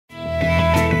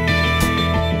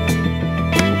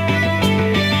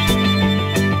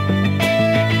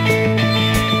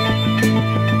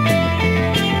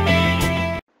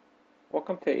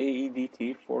to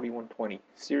AEDT4120,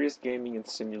 Serious Gaming and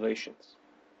Simulations.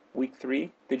 Week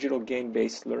 3, Digital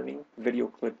Game-Based Learning, Video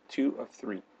Clip 2 of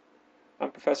 3. I'm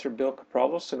Professor Bill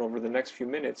Kapralos, and over the next few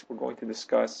minutes we're going to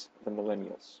discuss the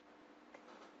millennials.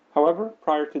 However,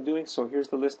 prior to doing so, here's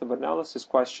the list of analysis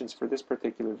questions for this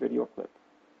particular video clip.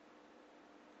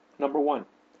 Number 1.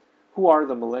 Who are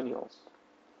the millennials?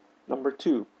 Number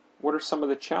 2. What are some of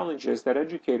the challenges that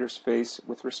educators face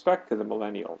with respect to the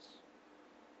millennials?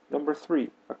 Number 3.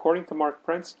 According to Mark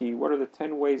Prensky, what are the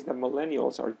 10 ways that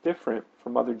millennials are different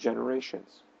from other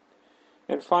generations?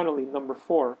 And finally, number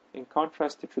 4. In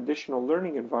contrast to traditional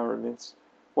learning environments,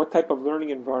 what type of learning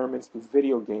environments do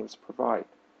video games provide?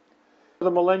 The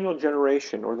millennial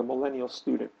generation, or the millennial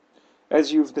student.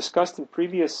 As you've discussed in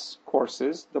previous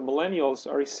courses, the millennials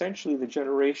are essentially the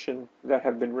generation that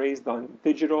have been raised on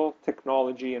digital,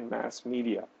 technology, and mass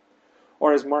media.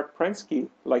 Or as Mark Prensky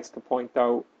likes to point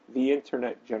out, the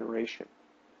internet generation.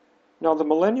 Now, the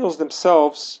millennials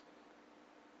themselves,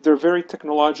 they're very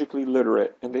technologically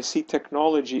literate, and they see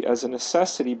technology as a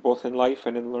necessity both in life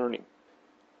and in learning.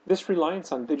 This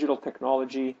reliance on digital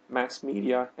technology, mass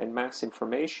media, and mass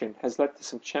information has led to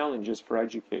some challenges for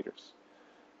educators.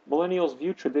 Millennials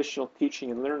view traditional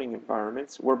teaching and learning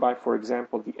environments, whereby, for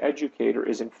example, the educator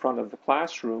is in front of the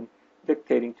classroom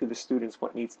dictating to the students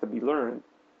what needs to be learned,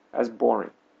 as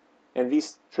boring. And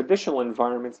these traditional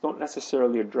environments don't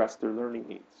necessarily address their learning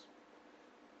needs.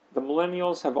 The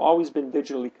millennials have always been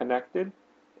digitally connected,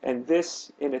 and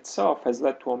this in itself has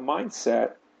led to a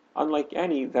mindset unlike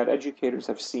any that educators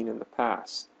have seen in the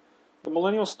past. The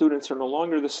millennial students are no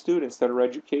longer the students that our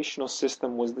educational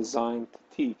system was designed to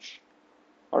teach.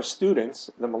 Our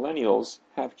students, the millennials,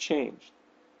 have changed,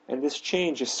 and this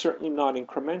change is certainly not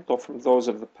incremental from those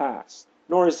of the past,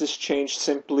 nor is this change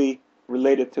simply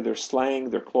related to their slang,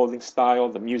 their clothing style,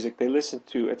 the music they listen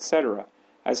to, etc.,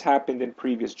 as happened in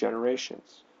previous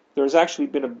generations. There has actually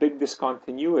been a big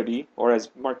discontinuity, or as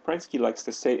Mark Prensky likes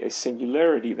to say, a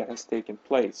singularity that has taken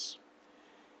place.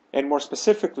 And more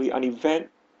specifically, an event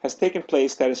has taken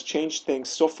place that has changed things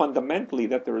so fundamentally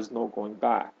that there is no going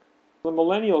back. The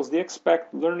millennials, they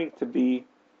expect learning to be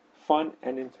fun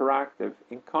and interactive,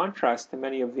 in contrast to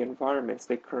many of the environments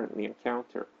they currently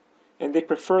encounter. And they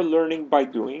prefer learning by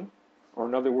doing, or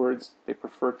in other words, they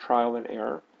prefer trial and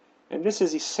error. And this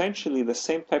is essentially the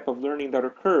same type of learning that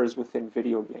occurs within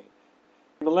video games.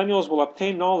 Millennials will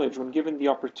obtain knowledge when given the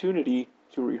opportunity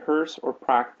to rehearse or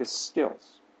practice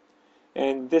skills.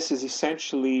 And this is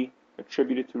essentially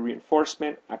attributed to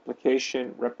reinforcement,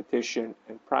 application, repetition,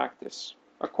 and practice.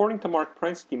 According to Mark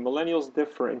Prensky, millennials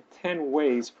differ in 10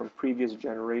 ways from previous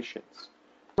generations.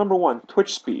 Number 1,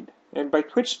 twitch speed. And by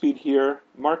twitch speed here,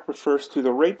 Mark refers to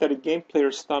the rate that a game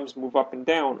player's thumbs move up and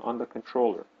down on the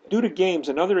controller. Due to games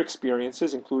and other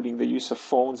experiences, including the use of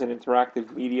phones and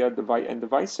interactive media and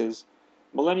devices,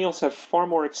 millennials have far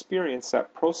more experience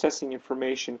at processing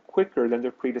information quicker than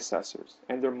their predecessors,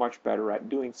 and they're much better at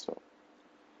doing so.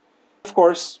 Of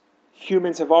course,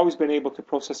 humans have always been able to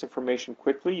process information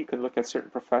quickly. You can look at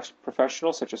certain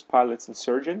professionals, such as pilots and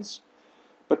surgeons.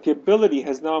 But the ability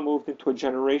has now moved into a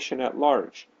generation at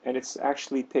large, and it's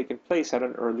actually taken place at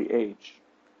an early age.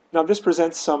 Now, this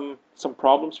presents some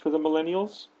problems for the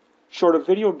millennials. Short of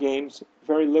video games,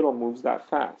 very little moves that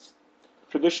fast.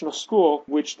 Traditional school,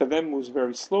 which to them moves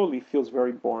very slowly, feels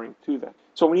very boring to them.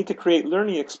 So we need to create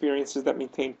learning experiences that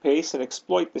maintain pace and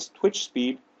exploit this twitch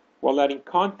speed while adding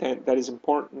content that is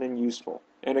important and useful.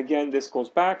 And again, this goes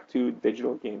back to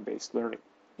digital game-based learning.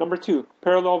 Number 2,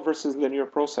 parallel versus linear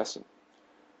processing.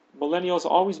 Millennials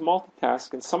always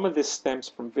multitask, and some of this stems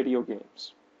from video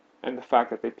games and the fact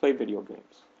that they play video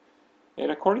games. And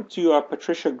according to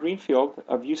Patricia Greenfield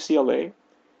of UCLA,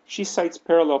 she cites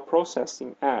parallel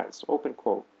processing as, open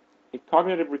quote, a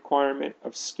cognitive requirement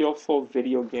of skillful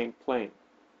video game playing,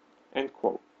 end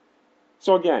quote.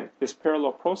 So again, this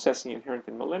parallel processing inherent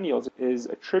in millennials is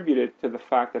attributed to the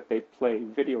fact that they play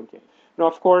video games. Now,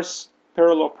 of course,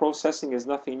 parallel processing is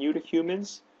nothing new to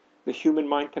humans. The human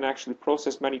mind can actually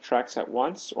process many tracks at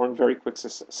once or in very quick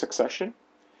succession.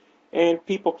 And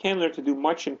people can learn to do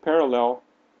much in parallel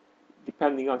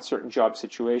depending on certain job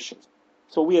situations.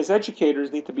 So we as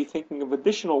educators need to be thinking of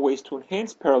additional ways to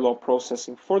enhance parallel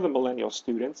processing for the millennial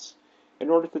students in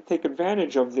order to take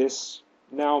advantage of this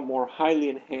now more highly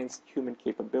enhanced human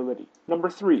capability. Number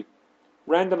 3,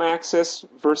 random access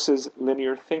versus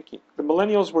linear thinking. The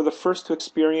millennials were the first to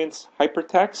experience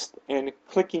hypertext and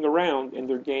clicking around in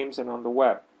their games and on the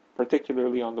web,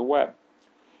 particularly on the web.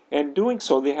 And doing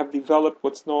so, they have developed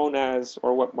what's known as,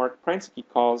 or what Mark Prensky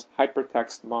calls,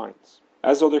 hypertext minds,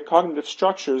 as though their cognitive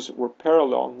structures were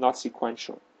parallel, not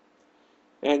sequential.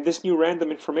 And this new random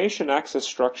information access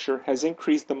structure has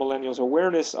increased the millennials'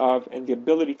 awareness of and the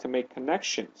ability to make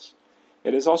connections.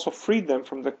 It has also freed them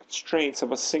from the constraints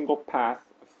of a single path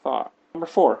of thought. Number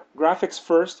 4, graphics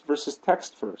first versus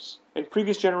text first. In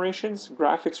previous generations,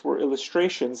 graphics were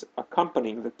illustrations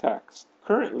accompanying the text.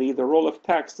 Currently, the role of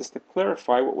text is to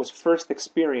clarify what was first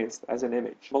experienced as an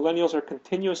image. Millennials are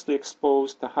continuously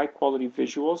exposed to high-quality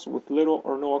visuals with little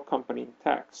or no accompanying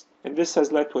text, and this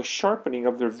has led to a sharpening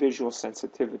of their visual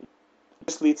sensitivity.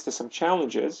 This leads to some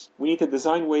challenges. We need to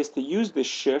design ways to use this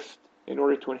shift in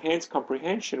order to enhance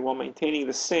comprehension while maintaining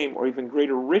the same or even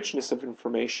greater richness of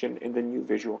information in the new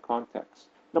visual context.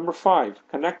 Number 5,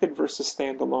 connected versus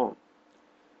standalone.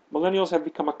 Millennials have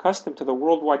become accustomed to the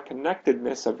worldwide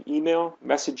connectedness of email,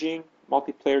 messaging,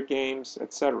 multiplayer games,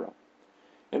 etc.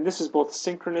 And this is both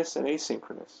synchronous and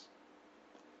asynchronous.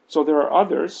 So there are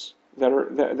others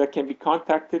that can be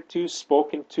contacted to,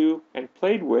 spoken to, and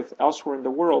played with elsewhere in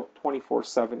the world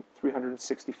 24/7,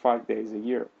 365 days a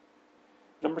year.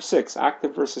 Number 6,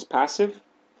 active versus passive.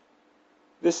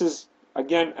 This is,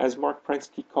 again, as Mark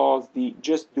Prensky calls, the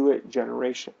just do it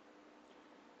generation.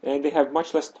 And they have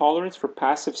much less tolerance for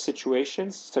passive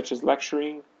situations, such as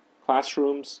lecturing,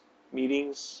 classrooms,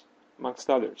 meetings, amongst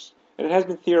others. And it has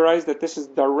been theorized that this is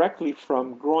directly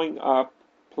from growing up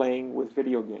playing with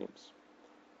video games.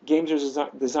 Games are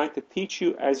designed to teach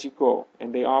you as you go,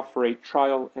 and they offer a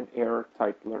trial and error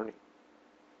type learning.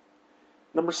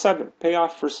 Number 7,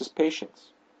 payoff versus patience.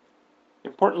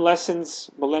 Important lessons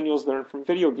millennials learn from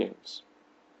video games.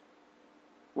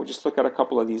 We'll just look at a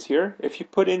couple of these here. If you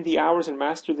put in the hours and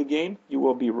master the game, you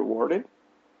will be rewarded.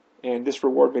 And this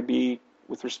reward may be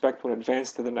with respect to an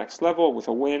advance to the next level, with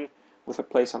a win, with a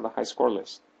place on the high score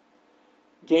list.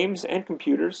 Games and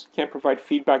computers can provide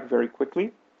feedback very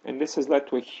quickly, and this has led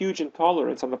to a huge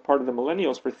intolerance on the part of the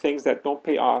millennials for things that don't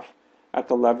pay off at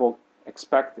the level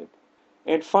expected.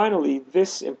 And finally,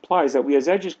 this implies that we as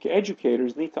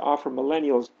educators need to offer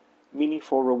millennials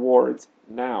meaningful rewards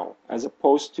now, as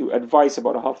opposed to advice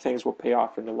about how things will pay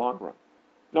off in the long run.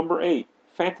 Number 8,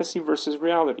 fantasy versus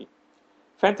reality.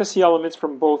 Fantasy elements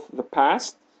from both the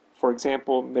past, for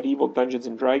example, medieval Dungeons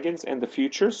and Dragons, and the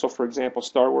future, so for example,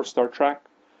 Star Wars, Star Trek,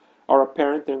 are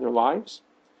apparent in their lives,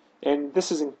 and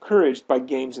this is encouraged by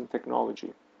games and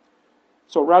technology.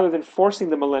 So rather than forcing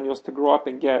the millennials to grow up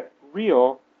and get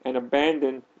real and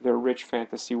abandon their rich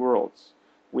fantasy worlds,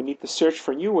 we need to search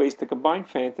for new ways to combine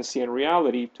fantasy and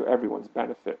reality to everyone's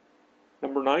benefit.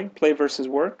 Number 9, play versus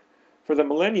work. For the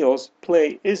millennials,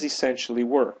 play is essentially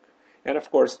work. And of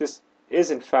course, this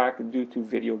is in fact due to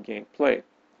video game play.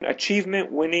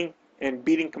 Achievement, winning, and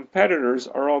beating competitors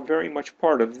are all very much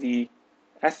part of the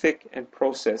ethic and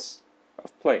process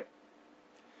of play.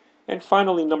 And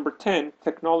finally, number 10,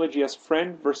 technology as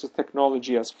friend versus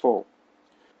technology as foe.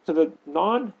 To the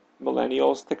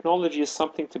non-millennials, technology is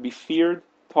something to be feared,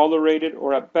 tolerated,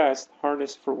 or at best,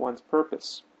 harnessed for one's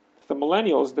purpose. To the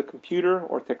millennials, the computer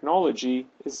or technology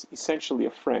is essentially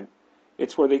a friend.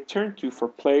 It's where they turn to for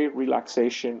play,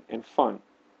 relaxation, and fun.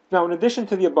 Now, in addition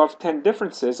to the above 10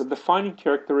 differences, a defining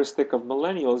characteristic of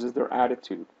millennials is their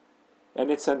attitude.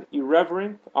 And it's an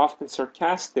irreverent, often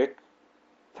sarcastic,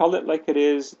 tell it like it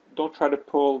is, don't try to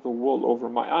pull the wool over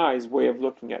my eyes way of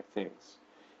looking at things.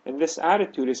 And this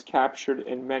attitude is captured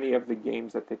in many of the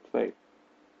games that they play.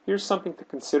 Here's something to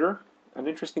consider, an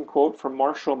interesting quote from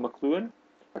Marshall McLuhan,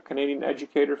 a Canadian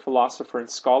educator, philosopher, and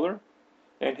scholar,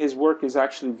 and his work is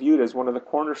actually viewed as one of the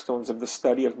cornerstones of the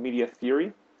study of media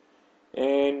theory.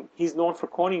 And he's known for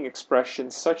coining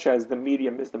expressions such as the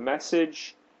medium is the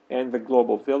message and the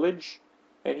global village,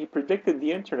 and he predicted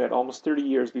the internet almost 30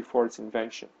 years before its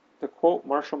invention. To quote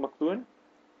Marshall McLuhan,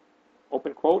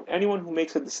 open quote, anyone who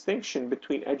makes a distinction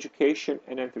between education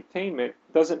and entertainment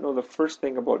doesn't know the first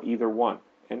thing about either one,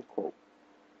 end quote.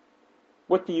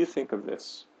 What do you think of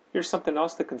this? Here's something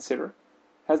else to consider.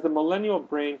 Has the millennial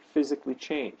brain physically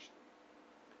changed?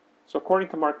 So according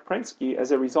to Mark Prensky,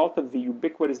 as a result of the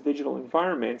ubiquitous digital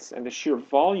environments and the sheer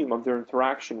volume of their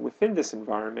interaction within this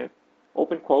environment,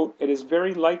 open quote, it is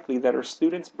very likely that our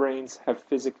students' brains have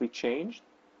physically changed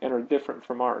and are different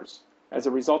from ours as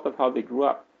a result of how they grew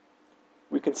up.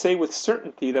 We can say with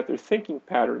certainty that their thinking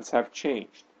patterns have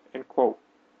changed, end quote.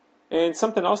 And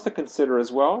something else to consider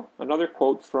as well, another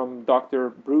quote from Dr.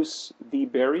 Bruce D.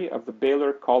 Berry of the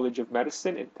Baylor College of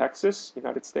Medicine in Texas,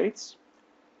 United States.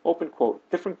 Open quote,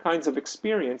 different kinds of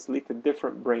experience lead to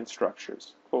different brain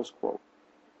structures, close quote.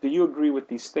 Do you agree with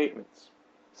these statements?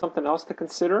 Something else to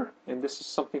consider, and this is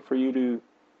something for you to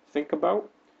think about,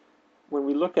 when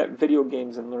we look at video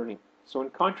games and learning. So in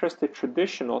contrast to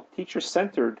traditional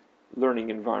teacher-centered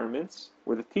learning environments,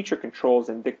 where the teacher controls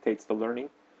and dictates the learning,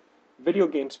 Video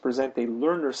games present a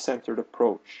learner-centered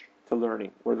approach to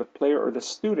learning, where the player or the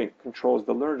student controls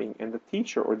the learning and the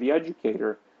teacher or the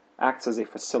educator acts as a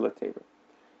facilitator.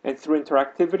 And through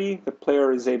interactivity, the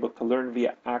player is able to learn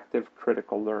via active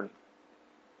critical learning.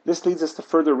 This leads us to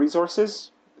further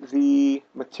resources. The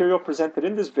material presented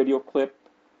in this video clip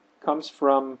comes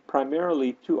from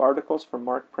primarily 2 articles from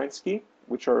Mark Prensky,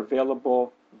 which are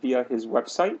available via his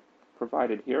website,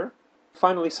 provided here.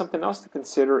 Finally, something else to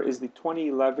consider is the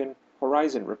 2011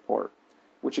 Horizon Report,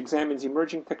 which examines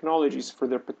emerging technologies for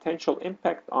their potential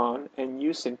impact on and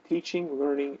use in teaching,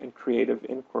 learning, and creative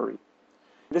inquiry.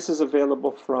 This is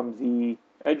available from the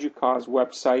EDUCAUSE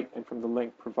website and from the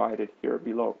link provided here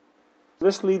below.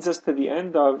 This leads us to the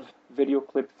end of video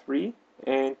clip 3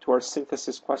 and to our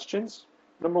synthesis questions.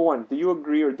 Number 1, do you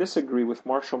agree or disagree with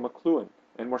Marshall McLuhan,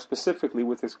 and more specifically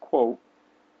with his quote,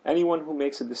 "Anyone who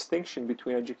makes a distinction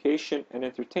between education and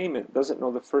entertainment doesn't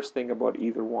know the first thing about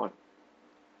either one"?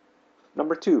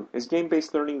 Number 2, is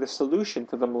game-based learning the solution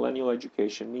to the millennial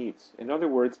education needs? In other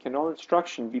words, can all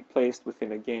instruction be placed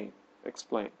within a game?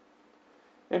 Explain.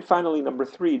 And finally, number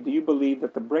 3, do you believe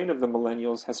that the brain of the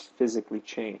millennials has physically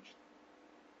changed?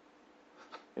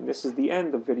 And this is the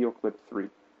end of video clip 3.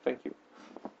 Thank you.